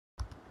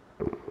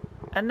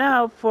And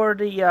now for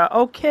the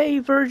OK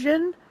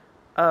version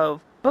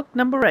of book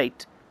number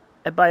 8.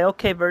 And by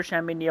OK version,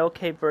 I mean the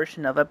OK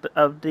version of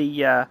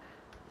the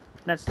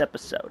next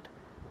episode.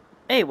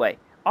 Anyway,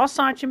 all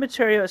Sanchi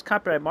material is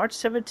copyrighted March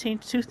 17,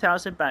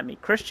 2000 by me,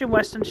 Christian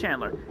Weston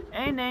Chandler.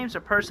 Any names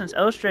or persons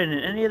illustrated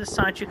in any of the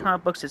Sanchi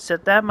comic books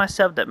except that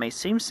myself that may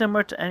seem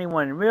similar to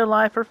anyone in real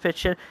life or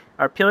fiction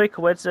are purely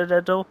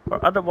coincidental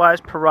or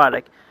otherwise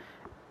parodic.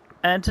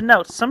 And to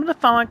note, some of the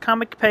following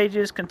comic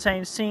pages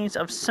contain scenes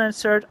of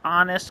censored,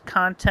 honest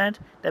content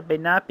that may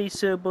not be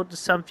suitable to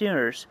some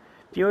viewers.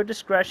 Viewer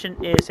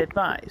discretion is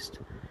advised.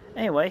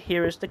 Anyway,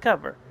 here is the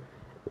cover.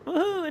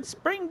 Woohoo, it's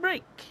spring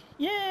break!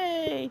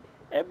 Yay!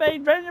 Everybody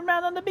running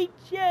around on the beach,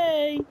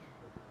 yay!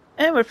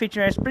 And we're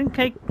featuring a spring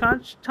cake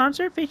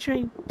concert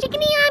featuring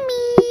Chickadee on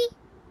me!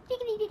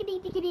 Chickadee, chickadee,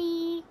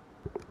 chickadee.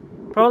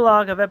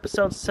 prologue of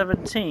episode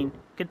 17,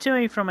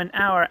 continuing from an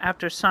hour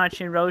after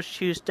Sanchi and Rose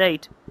Chu's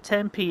date,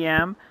 10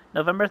 p.m.,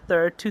 November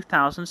 3rd,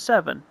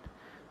 2007.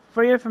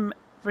 For your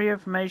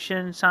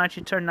information,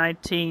 Sanchi turned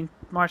 19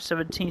 March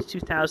 17,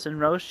 2000.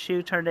 Rose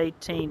Chu turned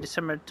 18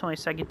 December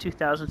 22,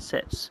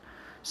 2006.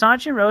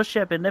 Sanchi and Rose Chu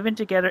have been living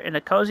together in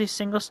a cozy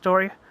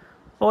single-story,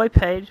 fully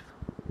paid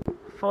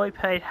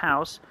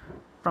house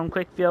from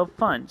Quickfield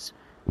Funds.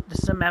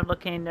 This is a map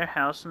locating their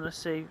house in the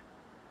city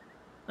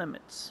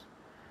limits.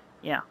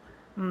 Yeah.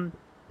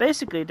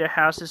 Basically, their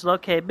house is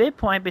located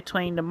midpoint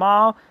between the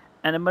mall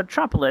and the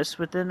metropolis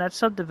within that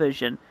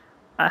subdivision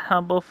at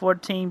humble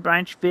 14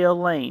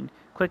 Branchville Lane,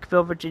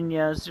 Quickville,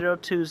 Virginia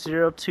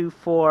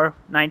 02024,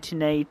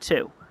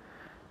 1982.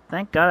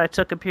 Thank God I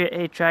took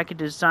computer-aided tracking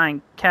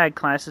design CAD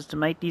classes to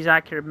make these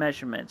accurate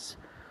measurements.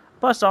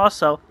 Plus,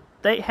 also,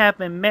 they have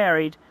been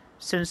married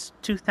since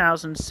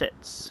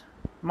 2006.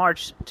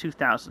 March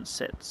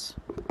 2006.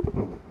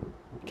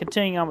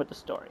 Continuing on with the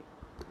story.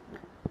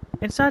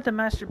 Inside the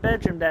master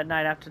bedroom that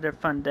night after their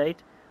fun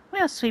date.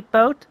 Well, sweet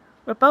boat,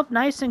 we're both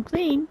nice and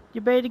clean.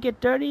 You ready to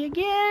get dirty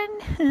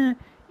again?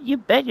 You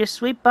bet your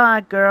sweet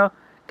bod, girl.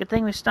 Good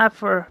thing we stopped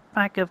for a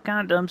pack of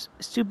condoms.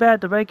 It's too bad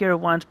the regular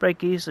ones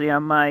break easily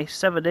on my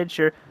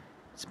 7-incher.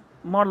 It's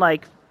more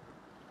like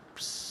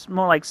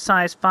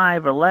size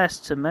 5 or less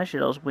to measure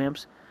those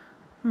wimps.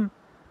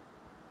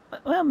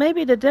 Well,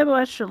 maybe the double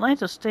extra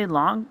length will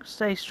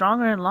stay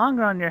stronger and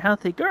longer on your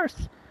healthy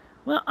girth.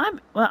 Well,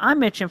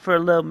 I'm itching for a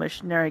little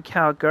missionary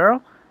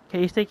cowgirl.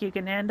 Okay, you think you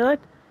can handle it?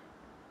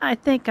 I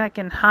think I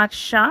can hot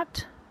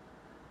shot.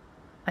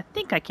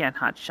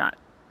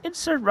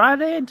 Insert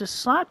right A into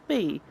slot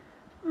B.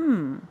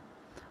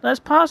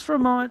 Let's pause for a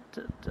moment.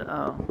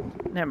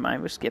 Never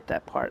mind. We'll skip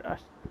that part. I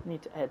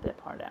need to edit that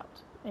part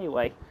out.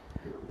 Anyway,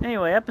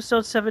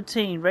 episode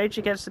 17, Rage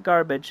Against the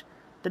Garbage.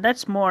 The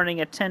next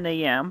morning at 10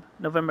 a.m.,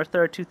 November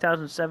 3rd,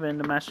 2007, in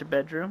the master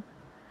bedroom.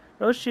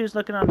 Rose Chu's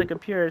looking on the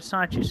computer and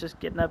Sanchi's just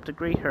getting up to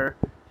greet her.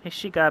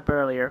 She got up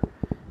earlier.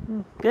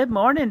 Good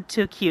morning,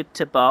 too cute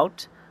to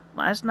boat.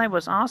 Last night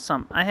was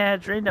awesome. I had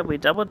a dream that we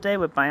double date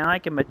with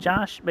Bionic and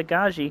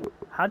Magaji.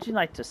 How'd you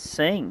like to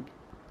sing?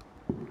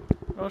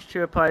 Rose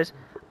Chu replies,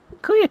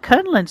 Cool you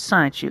cuddling,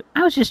 Sanchi.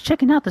 I was just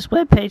checking out this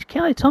webpage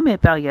Kelly told me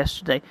about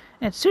yesterday,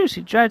 and it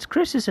seriously drives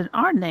Chris's and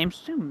our names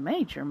to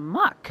major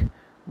muck.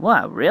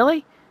 What,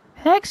 really?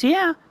 Heck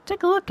yeah,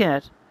 take a look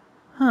at it.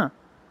 Huh.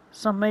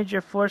 Some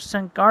major force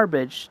sent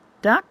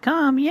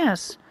garbage.com,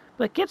 yes,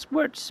 but it gets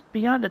worse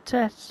beyond the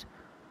test.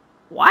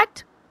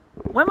 What?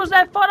 When was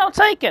that photo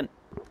taken?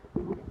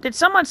 Did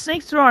someone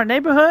sneak through our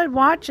neighborhood,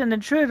 watch, and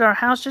intrude our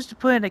house just to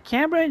put in a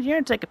camera in here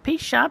and take a peek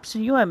shots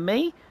of you and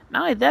me?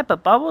 Not only that,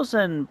 but Bubbles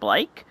and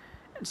Blake?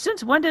 And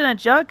since when did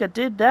Angelica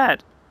did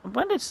that?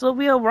 When did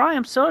Sylvia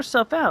Ryan sort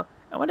herself out?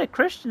 And when did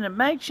Christian and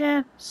Meg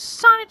Chan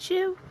sonnet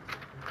you?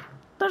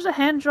 Those are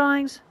hand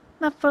drawings,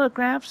 not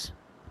photographs.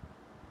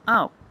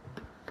 Oh.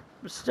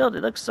 But still, they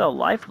look so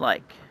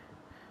lifelike.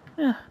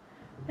 And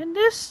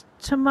this,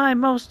 to my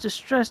most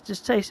distressed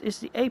distaste, is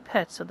the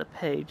apex of the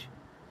page.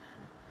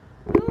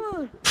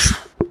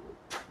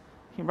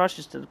 He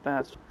rushes to the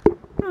bathroom.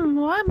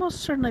 Well, I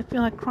most certainly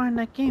feel like crying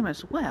that game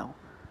as well.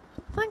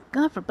 Thank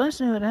God for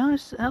blessing me with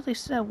healthy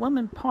set of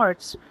woman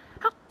parts.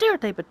 How dare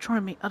they betray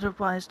me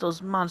otherwise,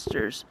 those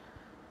monsters?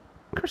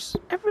 Curse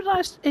every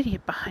last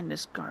idiot behind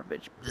this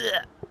garbage.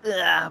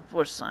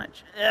 Poor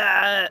Sanch.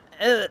 Then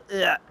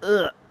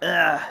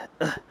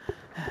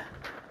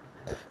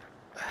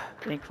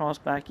he crawls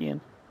back in.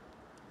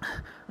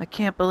 I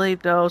can't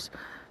believe those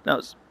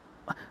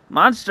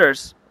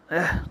monsters.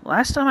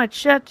 Last time I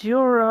checked, you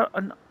were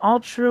an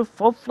all-true,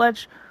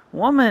 full-fledged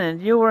woman,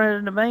 and you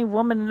were the main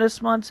woman in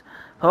this month's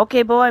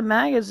Pokeboy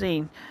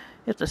magazine.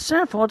 If the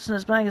centerfolds in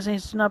this magazine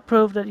do not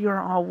prove that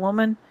you're all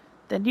woman,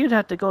 then you'd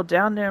have to go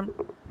down there and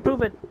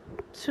prove it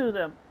to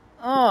them.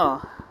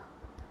 Oh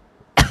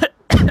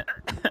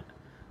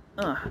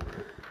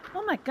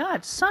my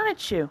God,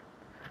 Sonichu.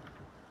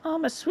 Oh,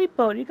 my sweet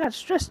boat, you got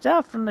stressed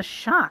out from the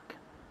shock.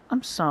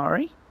 I'm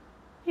sorry.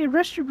 You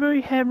rest your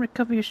weary head and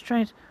recover your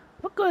strength.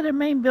 We'll go to their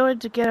main building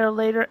together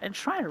later and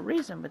try to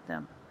reason with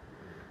them.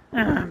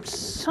 I'm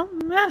so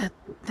mad at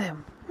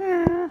them.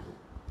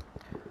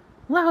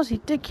 Lousy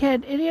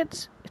dickhead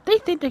idiots. If they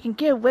think they can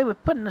get away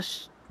with putting a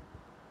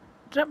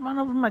strap on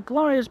over my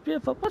glorious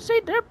beautiful pussy,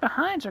 their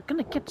behinds are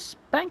gonna get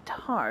spanked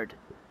hard.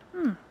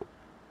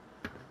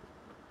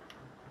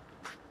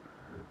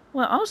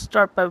 Well, I'll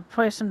start by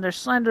replacing their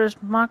slanderous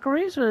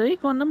mockeries with an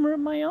equal number of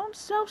my own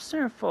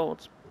self-serve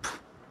folds.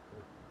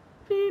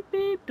 Beep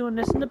beep, doing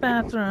this in the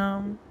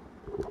bathroom.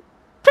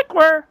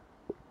 Click-whir!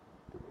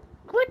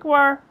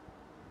 Click-whir!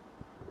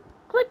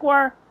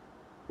 Click-whir!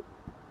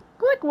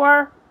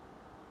 Click-whir!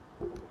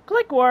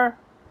 Click-whir!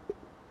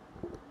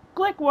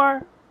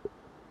 Click-whir!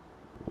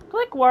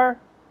 Click-whir!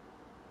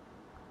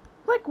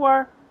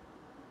 Click-whir!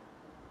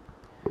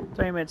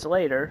 3 minutes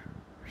later,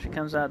 she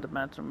comes out of the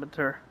bathroom with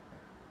her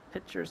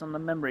pictures on the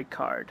memory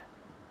card.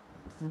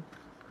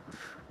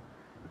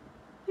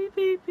 Beep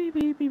beep beep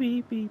beep beep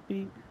beep beep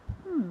beep.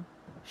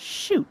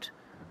 Shoot!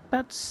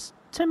 About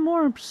 10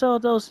 more or so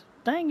of those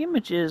dang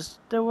images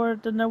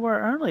than there were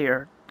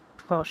earlier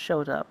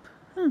showed up.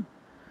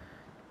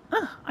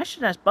 I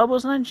should ask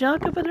Bubbles and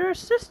Angelica for their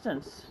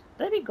assistance.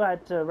 They'd be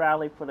glad to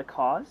rally for the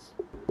cause.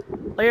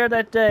 Later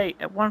that day,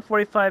 at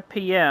 1:45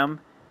 p.m.,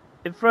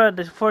 in front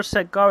of the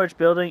Forsyth Garbage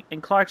Building in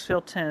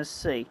Clarksville,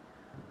 Tennessee.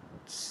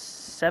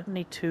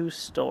 72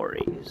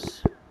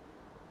 stories.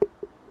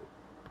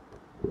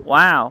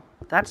 Wow,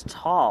 that's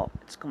tall,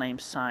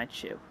 exclaimed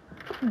Sideshoe.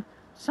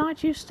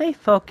 Sideshoe, stay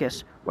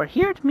focused. We're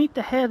here to meet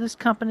the head of this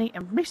company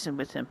and reason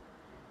with him.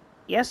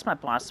 Yes, my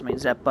blossoming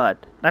Zeb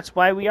Bud. That's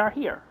why we are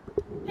here.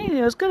 Hey,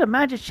 it was good of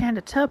Magic Chan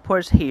to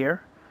teleport us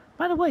here.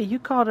 By the way, you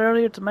called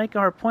earlier to make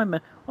our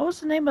appointment. What was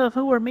the name of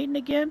who we're meeting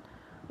again?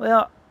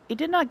 Well, he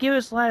did not give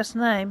his last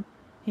name.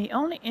 He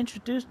only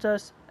introduced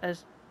us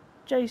as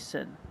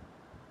Jason.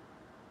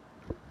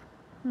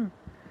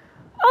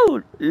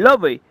 Oh,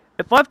 lovely.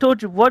 If I've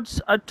told you once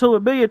until a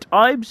million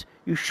times,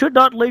 you should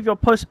not leave your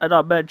post at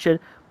our mansion.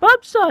 But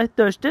I'm sorry,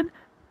 Thurston.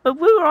 But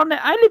we were on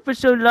the island for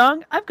so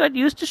long, I've got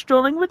used to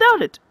strolling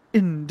without it.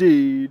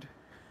 Indeed.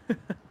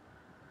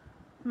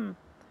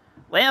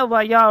 Well,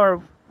 while y'all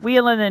are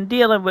wheeling and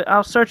dealing with,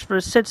 I'll search for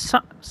Sid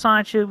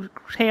Sideshoe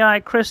AI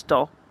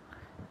Crystal.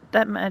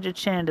 That Magic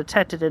Chan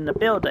detected in the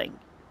building.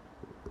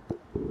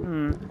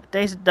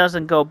 Days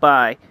doesn't go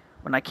by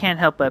when I can't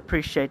help but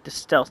appreciate the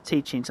stealth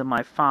teachings of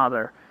my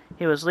father.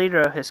 He was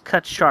leader of his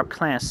cut-sharp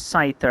clan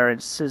Scyther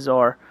and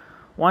Scizor.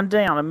 One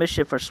day on a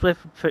mission for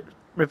swift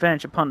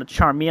revenge upon the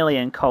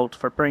Charmeleon cult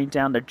for burning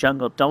down their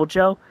jungle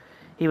dojo,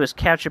 he was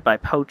captured by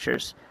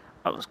poachers.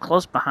 I was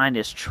close behind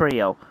his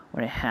trio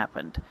when it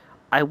happened.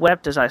 I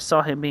wept as I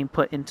saw him being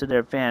put into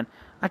their van.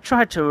 I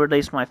tried to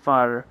release my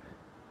father,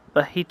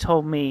 but he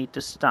told me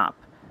to stop.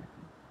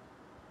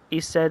 He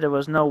said there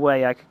was no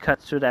way I could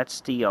cut through that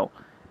steel,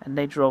 and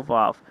they drove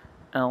off.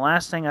 And the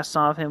last thing I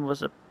saw of him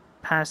was a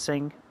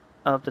passing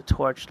of the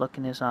torch look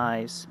in his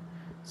eyes.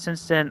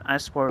 Since then, I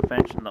swore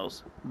revenge on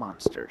those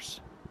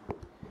monsters.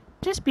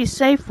 Just be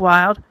safe,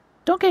 Wild.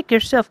 Don't get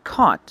yourself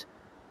caught.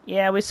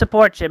 Yeah, we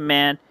support you,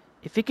 man.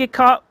 If you get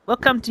caught, we'll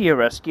come to your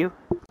rescue.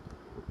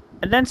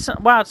 And then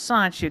Wild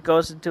Sideshoe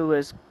goes into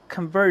his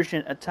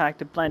conversion attack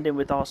to blend in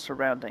with all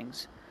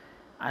surroundings.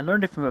 I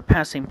learned it from a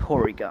passing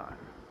Porygon.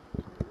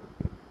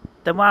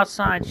 Then Wild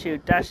Sideshoe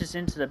dashes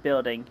into the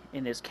building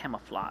in his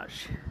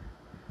camouflage.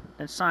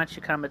 Then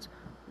Sideshoe comments,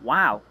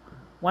 wow,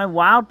 when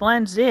Wild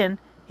blends in,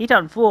 he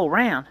doesn't fool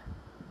around.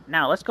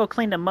 Now, let's go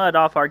clean the mud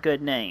off our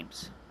good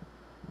names.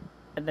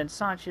 And then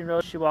Sideshoe and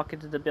Roshi walk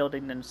into the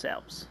building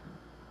themselves.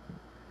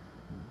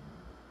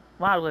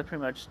 Wild would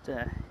pretty much,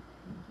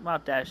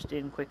 Wild dashed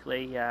in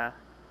quickly, yeah,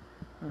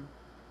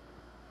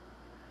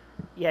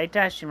 he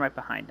dashed in right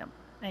behind him.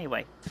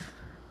 Anyway,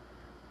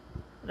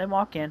 they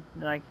walk in,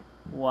 they're like,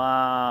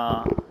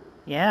 wow,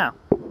 yeah.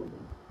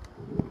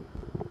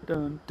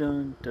 Dun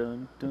dun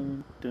dun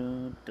dun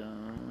dun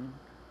dun.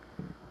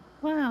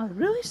 Wow, it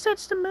really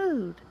sets the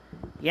mood.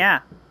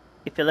 Yeah,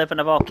 if you live in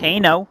a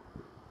volcano.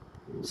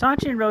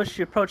 Sanchi and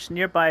Roshi approached the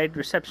nearby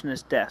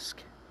receptionist's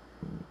desk.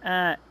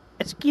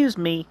 Excuse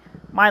me,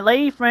 my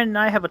lady friend and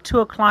I have a 2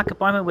 o'clock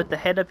appointment with the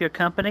head of your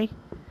company.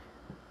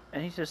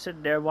 And he's just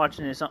sitting there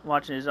watching his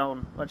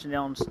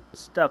own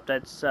stuff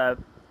that's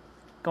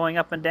going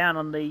up and down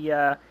on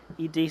the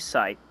ED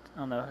site,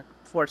 on the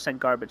Forsyth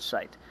Garbage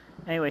site.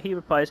 Anyway, he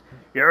replies,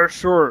 yes,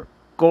 sir.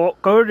 Go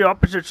to the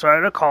opposite side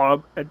of the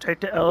column and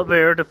take the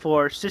elevator to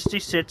floor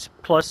 66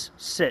 plus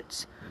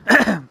 6.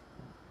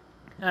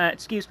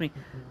 Excuse me.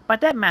 By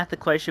that math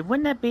equation,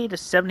 wouldn't that be the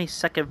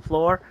 72nd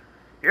floor?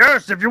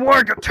 Yes, if you want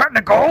to get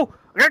technical,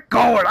 get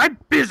going. I'm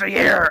busy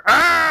here.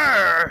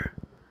 Arr!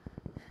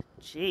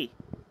 Gee,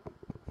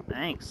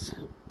 thanks.